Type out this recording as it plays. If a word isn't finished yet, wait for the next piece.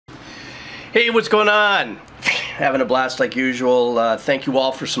Hey, what's going on? Having a blast like usual. Thank you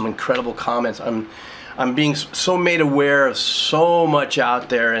all for some incredible comments. I'm being so made aware of so much out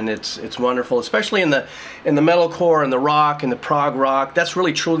there, and it's wonderful, especially in the metalcore and the rock and the prog rock. That's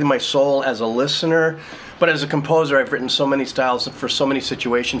really truly my soul as a listener. But as a composer, I've written so many styles for so many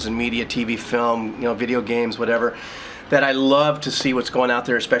situations in media, TV, film, video games, whatever, that I love to see what's going out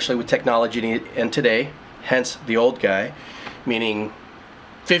there, especially with technology and today. Hence the old guy, meaning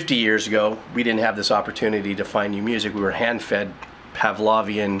 50 years ago, we didn't have this opportunity to find new music. We were hand-fed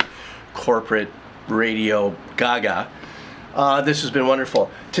Pavlovian corporate radio gaga. This has been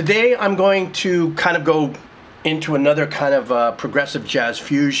wonderful. Today I'm going to kind of go into another kind of progressive jazz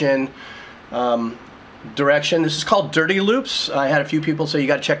fusion direction. This is called Dirty Loops. I had a few people say you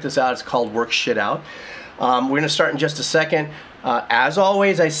got to check this out. It's called Work Shit Out. We're going to start in just a second. As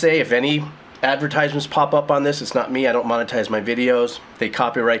always, I say if any advertisements pop up on this, it's not me. I don't monetize my videos. They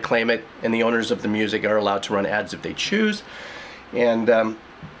copyright claim it, and the owners of the music are allowed to run ads if they choose. And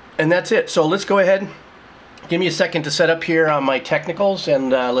that's it. So let's go ahead. Give me a second to set up here on my technicals, and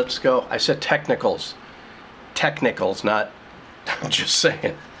let's go. I said technicals. Technicals, not I'm just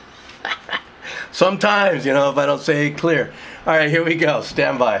saying. Sometimes, if I don't say it clear. All right, here we go.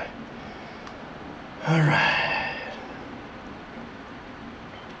 Stand by. All right.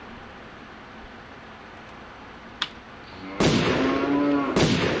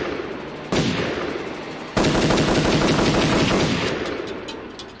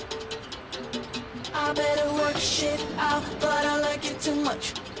 I better work shit out, but I like it too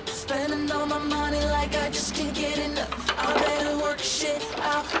much. Spending all my money like I just can't get enough. I better work shit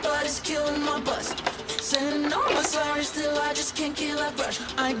out, but it's killing my buzz. Sending all my sorry, still I just can't kill that brush.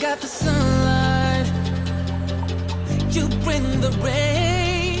 I got the sunlight, you bring the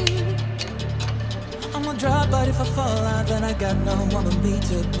rain. I'm gonna drop, but if I fall out, then I got no one but me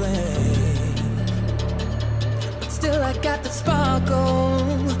to blame. But still I got the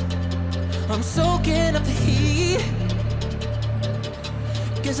sparkle, I'm soaking up the heat.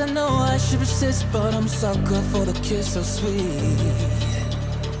 Guess I know I should resist, but I'm sucker for the kiss so sweet.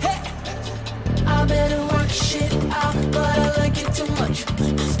 Hey! I better work shit out, but I like it too much.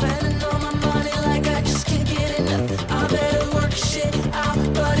 Spending all my money like I just can't get enough. I better work shit out,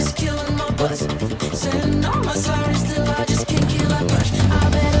 but it's killing my buzz. Sending all my sorry, still I just can't kill that rush. I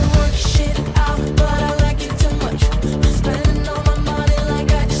better work shit out, but I like it too much. Spending all my money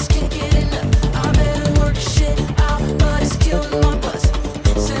like I just can't get enough. I better work shit out, but it's killing my buzz.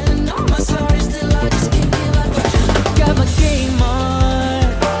 Sending all my sorry, still I just can't kill that rush. Got my game on.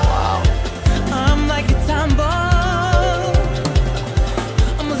 Wow. I'm like a time bomb.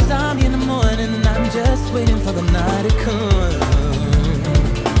 I'm a zombie in the morning, and I'm just waiting for the night to come.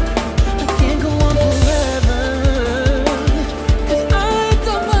 I can't go on forever, 'cause I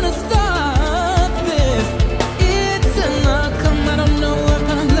don't wanna stop this. It's an outcome I don't know what,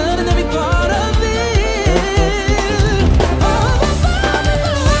 but I'm loving every part of it.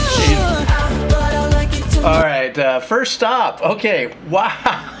 All right, first stop. Okay, wow.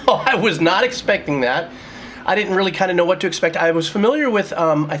 I was not expecting that. I didn't really kind of know what to expect. I was familiar with,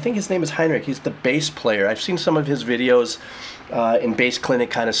 I think his name is Heinrich. He's the bass player. I've seen some of his videos in bass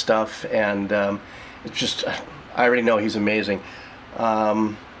clinic kind of stuff, and it's just, I already know he's amazing.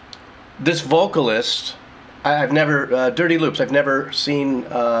 This vocalist, I've never, Dirty Loops, I've never seen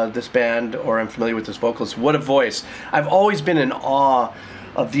this band, or I'm familiar with this vocalist. What a voice. I've always been in awe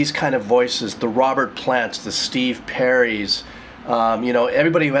of these kind of voices, the Robert Plants, the Steve Perrys,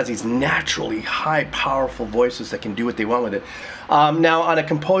 everybody who has these naturally high, powerful voices that can do what they want with it. Now, on a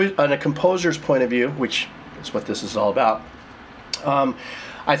composer's point of view, which is what this is all about,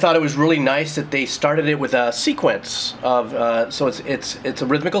 I thought it was really nice that they started it with a sequence of, so it's a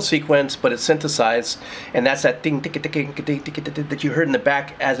rhythmical sequence, but it's synthesized, and that's that ding, tick, tick, tick, tick, tick, tick, that you heard in the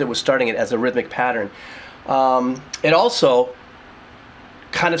back as it was starting it as a rhythmic pattern. It also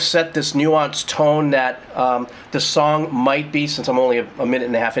kind of set this nuanced tone that the song might be, since I'm only a minute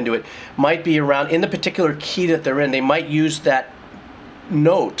and a half into it, might be around, in the particular key that they're in, they might use that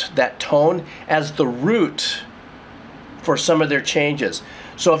note, that tone, as the root for some of their changes.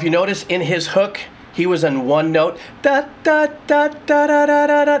 So if you notice in his hook, he was on one note, da da da da da da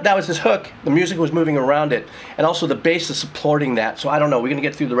da da. That was his hook. The music was moving around it, and also the bass is supporting that. So I don't know. We're gonna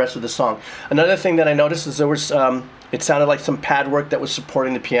get through the rest of the song. Another thing that I noticed is there was, it sounded like some pad work that was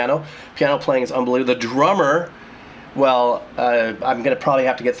supporting the piano. Piano playing is unbelievable. The drummer, well, I'm gonna probably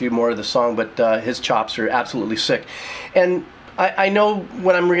have to get through more of the song, but his chops are absolutely sick. And I know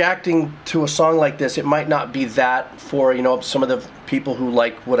when I'm reacting to a song like this, it might not be that for, you know, some of the people who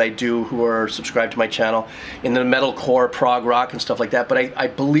like what I do, who are subscribed to my channel in the metalcore, prog rock and stuff like that. But I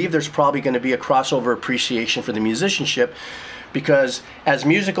believe there's probably going to be a crossover appreciation for the musicianship, because as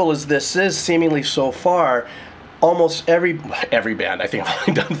musical as this is seemingly so far, almost every band, I think I've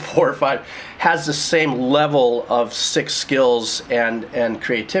only done 4 or 5, has the same level of sick skills and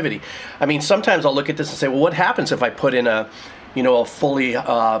creativity. I mean, sometimes I'll look at this and say, well, what happens if I put in a, you know, a fully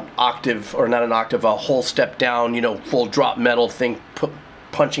octave, or not an octave, a whole step down, you know, full drop metal thing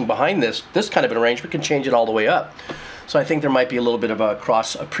punching behind this kind of an arrangement can change it all the way up. So I think there might be a little bit of a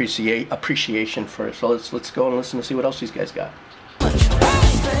cross appreciation for it. So let's go and listen to see what else these guys got.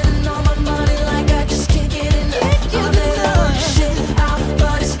 Spending all my money like I just can't get enough. I made a lot of shit out,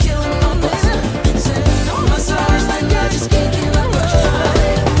 but it's killing my buzz. Sending all my songs like I just can't get enough. I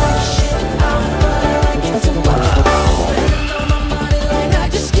made a lot of shit out, but I like it too much. Spending all my money like I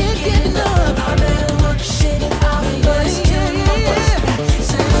just can't get enough. I made a lot of shit out, but it's killing my buzz.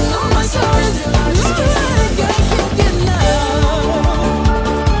 Sending all my songs like I just can't get enough.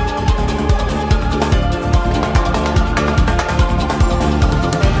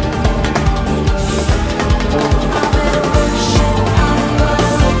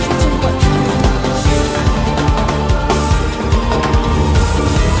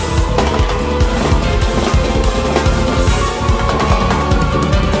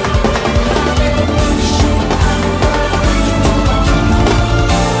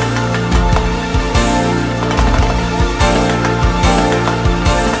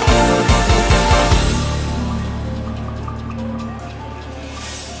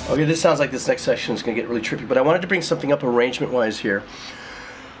 Okay, this sounds like this next section is going to get really trippy, but I wanted to bring something up arrangement-wise here.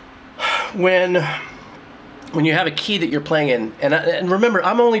 When you have a key that you're playing in, and remember,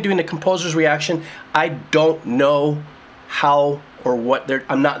 I'm only doing the composer's reaction. I don't know how or what they're,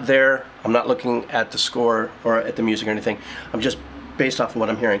 I'm not there, I'm not looking at the score or at the music or anything. I'm just based off of what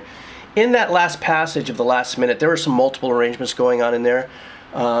I'm hearing. In that last passage of the last minute, there were some multiple arrangements going on in there.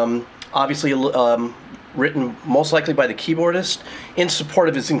 Obviously, written most likely by the keyboardist in support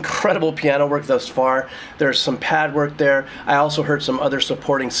of his incredible piano work thus far. There's some pad work there. I also heard some other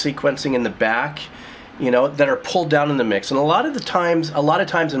supporting sequencing in the back, you know, that are pulled down in the mix. And a lot of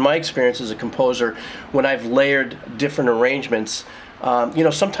times in my experience as a composer, when I've layered different arrangements, you know,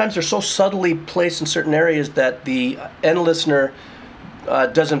 sometimes they're so subtly placed in certain areas that the end listener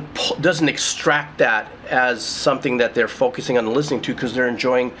doesn't extract that as something that they're focusing on and listening to, because they're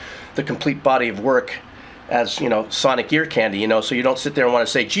enjoying the complete body of work as, you know, sonic ear candy, you know. So you don't sit there and want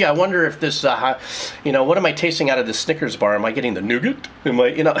to say, gee, I wonder if this, you know, what am I tasting out of the Snickers bar? Am I getting the nougat? Am I,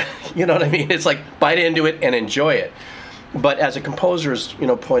 you know, you know what I mean? It's like, bite into it and enjoy it. But as a composer's, you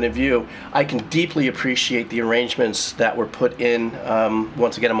know, point of view, I can deeply appreciate the arrangements that were put in.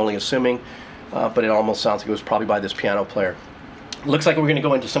 Once again, I'm only assuming, but it almost sounds like it was probably by this piano player. Looks like we're going to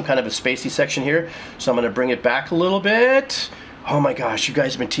go into some kind of a spacey section here, so I'm going to bring it back a little bit. Oh my gosh, you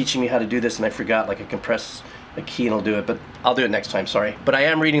guys have been teaching me how to do this and I forgot. Like, I can press a key and I'll do it, but I'll do it next time, sorry. But I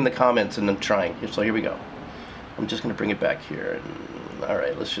am reading the comments and I'm trying, so here we go. I'm just going to bring it back here. And, all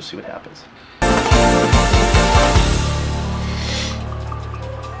right, let's just see what happens.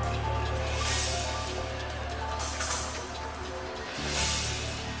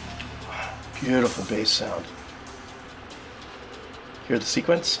 Beautiful bass sound. Hear the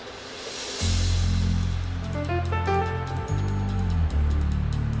sequence?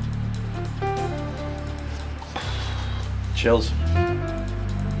 Chills.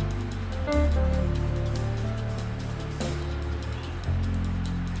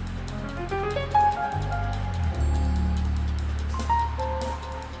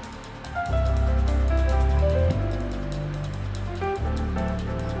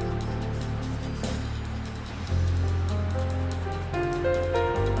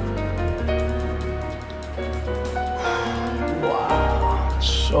 Wow,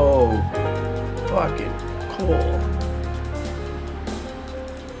 so fucking cool.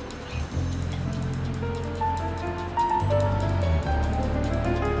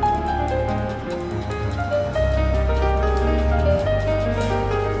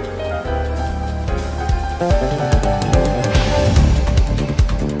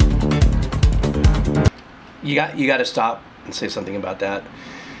 You got to stop and say something about that.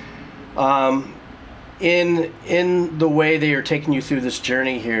 In the way they are taking you through this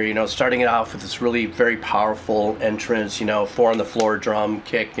journey here, you know, starting it off with this really very powerful entrance, you know, 4 on the floor drum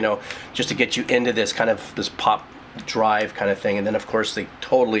kick, you know, just to get you into this kind of this pop drive kind of thing, and then of course they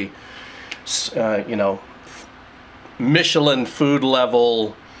totally, you know, Michelin food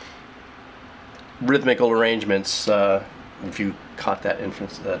level rhythmical arrangements, if you caught that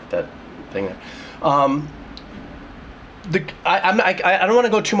inference, that thing there. I don't want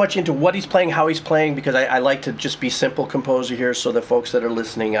to go too much into what he's playing, how he's playing, because I like to just be simple composer here, so the folks that are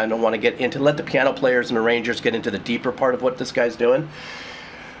listening, I don't want to get into, let the piano players and arrangers get into the deeper part of what this guy's doing.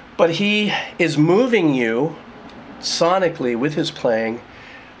 But he is moving you sonically with his playing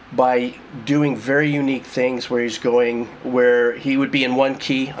by doing very unique things where he's going, where he would be in one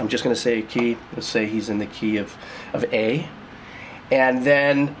key. I'm just going to say a key. Let's say he's in the key of A. And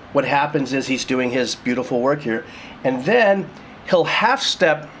then what happens is he's doing his beautiful work here. And then he'll half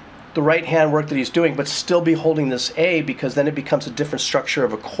step the right hand work that he's doing, but still be holding this A, because then it becomes a different structure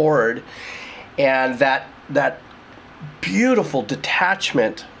of a chord. And that beautiful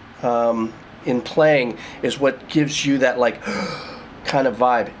detachment in playing is what gives you that like kind of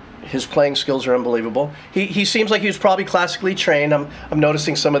vibe. His playing skills are unbelievable. He seems like he was probably classically trained. I'm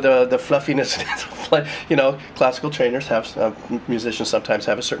noticing some of the fluffiness. You know, classical trainers have, musicians sometimes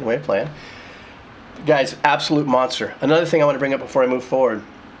have a certain way of playing. Guys, absolute monster. Another thing I want to bring up before I move forward.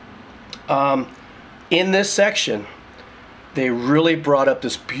 In this section, they really brought up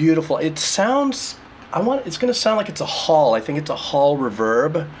this beautiful, it sounds, it's going to sound like it's a hall. I think it's a hall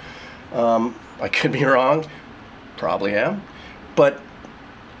reverb. I could be wrong. Probably am. But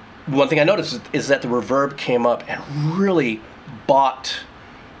one thing I noticed is that the reverb came up and really bought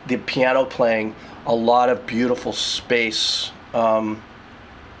the piano playing a lot of beautiful space,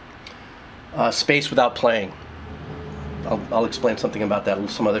 space without playing. I'll explain something about that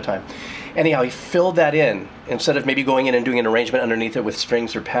some other time. Anyhow, he filled that in, instead of maybe going in and doing an arrangement underneath it with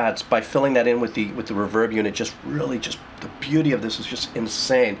strings or pads, by filling that in with the reverb unit. Just really, just the beauty of this is just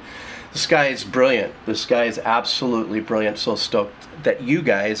insane. This guy is brilliant. This guy is absolutely brilliant. So stoked that you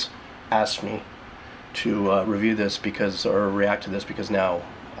guys asked me to review this, or react to this, because now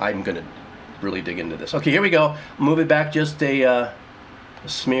I'm going to really dig into this. Okay, here we go. Move it back just a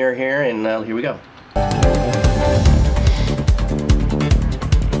smear here, and here we go.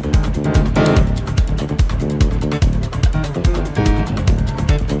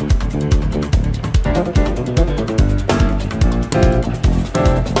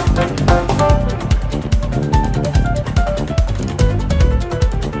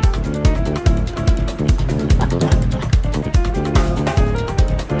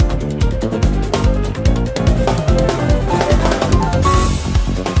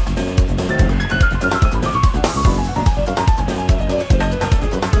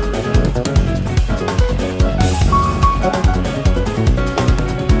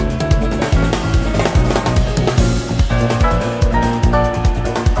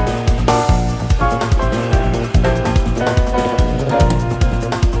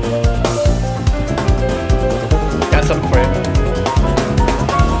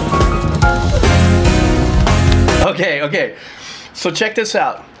 Okay, so check this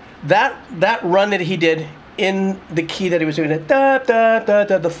out. That run that he did in the key that he was doing,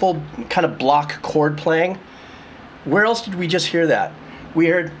 the full kind of block chord playing. Where else did we just hear that? We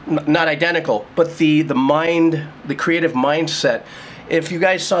heard, not identical, but the creative mindset. If you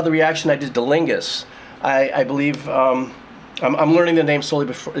guys saw the reaction I did to Lingus, I believe, I'm learning the name slowly,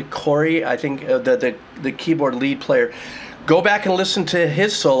 before Corey, I think, the keyboard lead player. Go back and listen to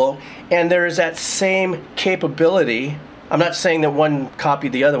his solo, and there is that same capability. I'm not saying that one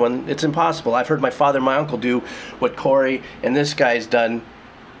copied the other one. It's impossible. I've heard my father and my uncle do what Corey and this guy's done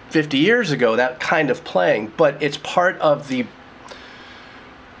 50 years ago, that kind of playing. But it's part of the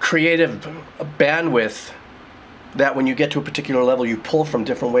creative bandwidth that when you get to a particular level, you pull from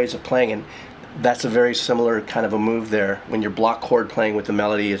different ways of playing. And that's a very similar kind of a move there when you're block chord playing with the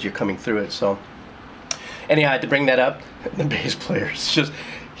melody as you're coming through it. So anyhow, I had to bring that up. The bass player is just,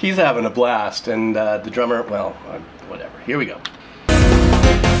 he's having a blast. And the drummer, well, whatever. Here we go.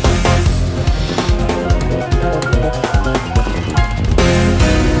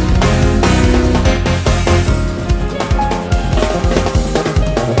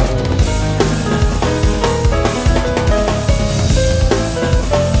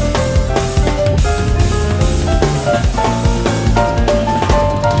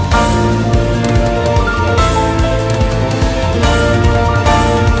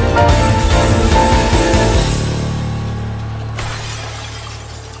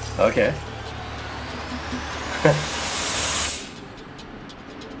 Okay.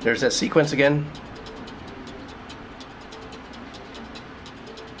 There's that sequence again.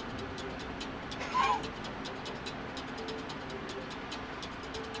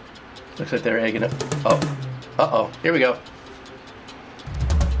 Looks like they're egging it. Oh. Uh-oh. Here we go.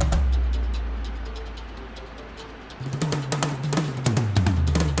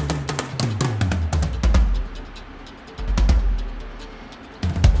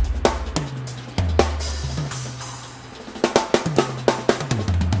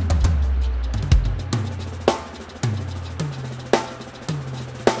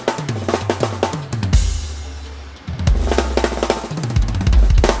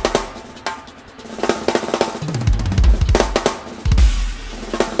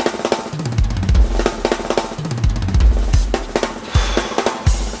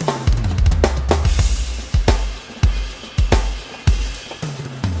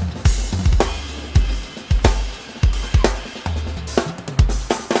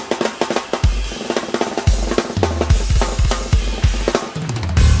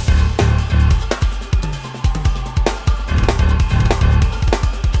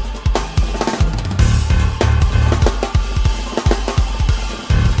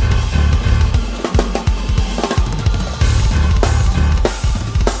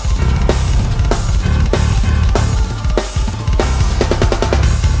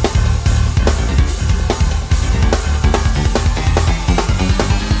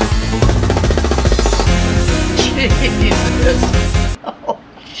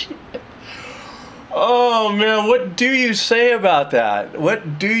 Oh man, what do you say about that?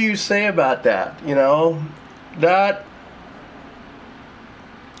 What do you say about that? You know, that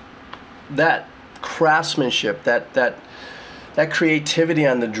craftsmanship, that creativity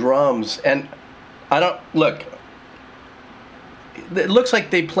on the drums. And I don't look. It looks like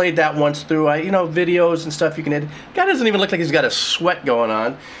they played that once through. You know, videos and stuff you can edit. Guy doesn't even look like he's got a sweat going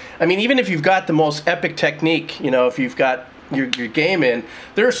on. I mean, even if you've got the most epic technique, you know, if you've got your game in,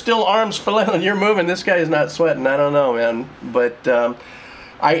 there are still arms flailing. You're moving. This guy is not sweating. I don't know, man. But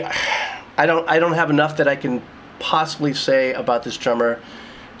I don't have enough that I can possibly say about this drummer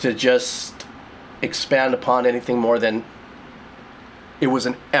to just expand upon anything more than it was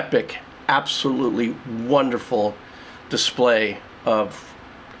an epic, absolutely wonderful display of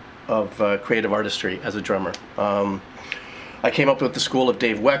creative artistry as a drummer. I came up with the school of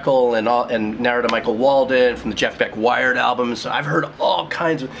Dave Weckl and Narada Michael Walden from the Jeff Beck Wired albums. I've heard all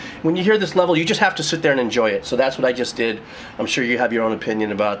kinds of. When you hear this level, you just have to sit there and enjoy it. So that's what I just did. I'm sure you have your own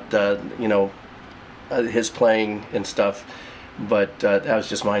opinion about you know, his playing and stuff, but that was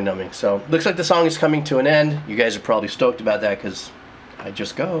just mind-numbing. So looks like the song is coming to an end. You guys are probably stoked about that because I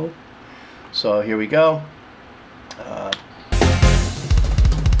just go. So here we go.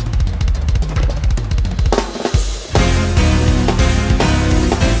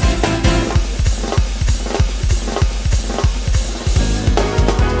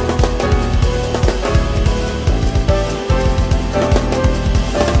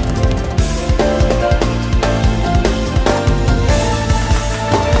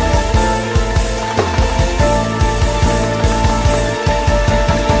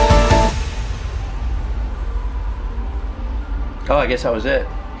 Oh, I guess that was it.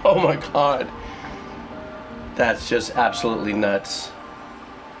 Oh my God. That's just absolutely nuts.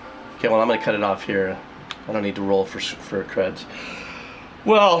 Okay, well, I'm gonna cut it off here. I don't need to roll for creds.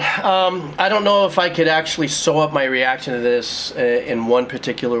 Well, I don't know if I could actually sew up my reaction to this in one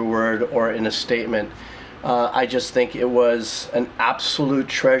particular word or in a statement. I just think it was an absolute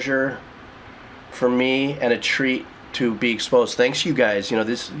treasure for me and a treat to be exposed. Thanks you guys. You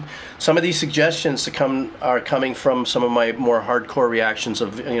know, some of these suggestions are coming from some of my more hardcore reactions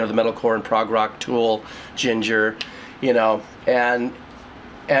of, you know, the metalcore and prog rock, Tool, Ginger, you know, and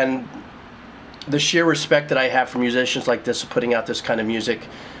the sheer respect that I have for musicians like this putting out this kind of music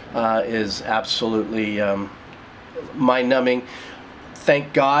is absolutely mind-numbing.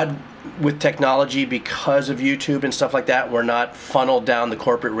 Thank God, with technology, because of YouTube and stuff like that, we're not funneled down the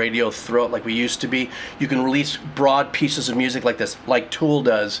corporate radio throat like we used to be. You can release broad pieces of music like this, like Tool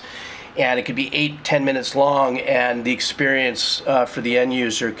does, and it could be 8-10 minutes long, and the experience for the end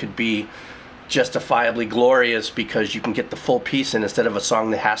user could be justifiably glorious because you can get the full piece in instead of a song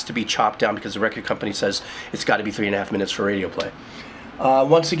that has to be chopped down because the record company says it's got to be 3.5 minutes for radio play.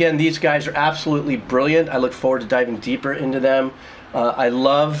 Once again, these guys are absolutely brilliant. I look forward to diving deeper into them. I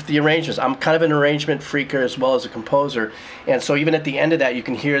love the arrangements. I'm kind of an arrangement freaker as well as a composer, and so even at the end of that, you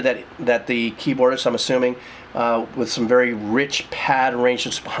can hear that the keyboardist, I'm assuming, with some very rich pad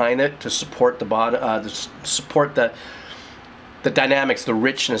arrangements behind it to support the bottom, to support the dynamics, the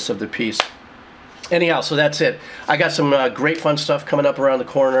richness of the piece. Anyhow, so that's it. I got some great fun stuff coming up around the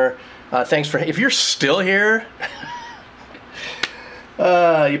corner. Thanks for, if you're still here,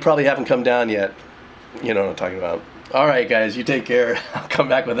 you probably haven't come down yet. You know what I'm talking about. All right, guys, you take care. I'll come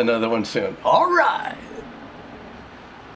back with another one soon. All right.